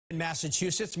In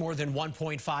Massachusetts, more than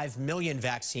 1.5 million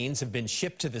vaccines have been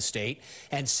shipped to the state,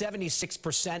 and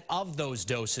 76% of those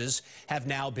doses have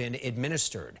now been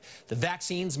administered. The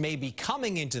vaccines may be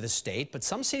coming into the state, but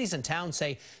some cities and towns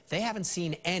say they haven't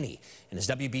seen any. And as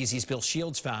WBZ's Bill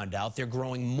Shields found out, they're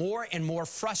growing more and more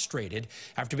frustrated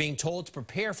after being told to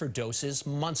prepare for doses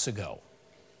months ago.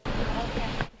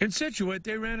 In Scituate,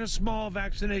 they ran a small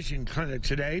vaccination clinic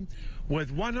today with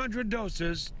 100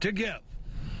 doses to give.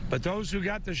 But those who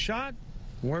got the shot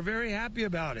were very happy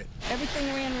about it. Everything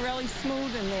ran really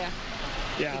smooth in there.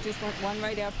 Yeah. It just went one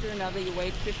right after another. You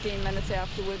wait 15 minutes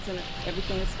afterwards and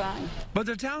everything is fine. But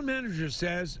the town manager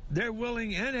says they're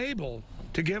willing and able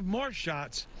to give more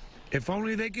shots if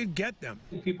only they could get them.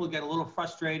 People get a little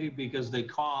frustrated because they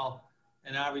call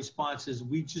and our response is,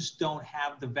 we just don't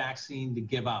have the vaccine to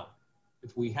give out.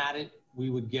 If we had it, we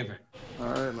would give it. All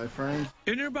right, my friend.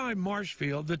 In nearby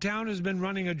Marshfield, the town has been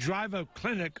running a drive-up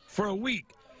clinic for a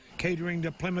week, catering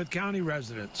to Plymouth County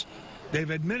residents. They've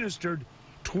administered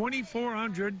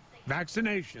 2,400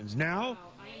 vaccinations. Now,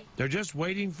 they're just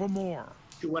waiting for more.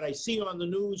 What I see on the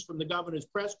news from the governor's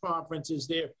press conference is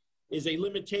there is a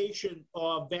limitation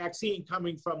of vaccine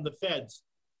coming from the feds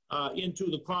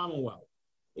into the Commonwealth.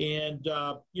 And,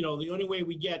 you know, the only way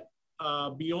we get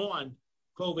beyond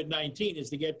COVID-19 is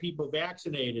to get people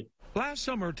vaccinated. Last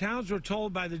summer, towns were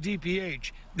told by the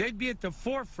DPH they'd be at the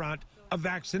forefront of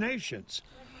vaccinations.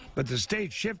 But the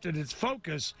state shifted its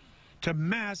focus to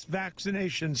mass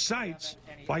vaccination sites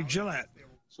like Gillette.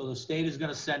 So the state is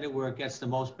going to send it where it gets the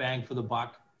most bang for the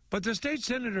buck. But the state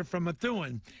senator from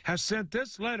Methuen has sent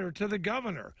this letter to the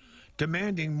governor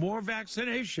demanding more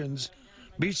vaccinations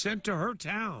be sent to her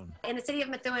town. In the city of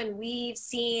Methuen, we've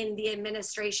seen the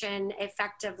administration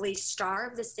effectively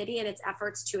starve the city in its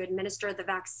efforts to administer the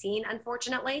vaccine,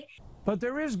 unfortunately. But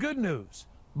there is good news.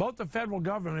 Both the federal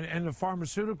government and the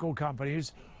pharmaceutical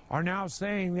companies are now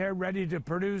saying they're ready to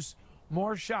produce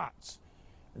more shots.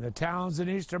 And the towns in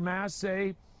Eastern Mass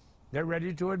say they're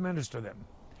ready to administer them.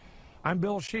 I'm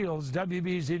Bill Shields,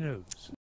 WBZ News.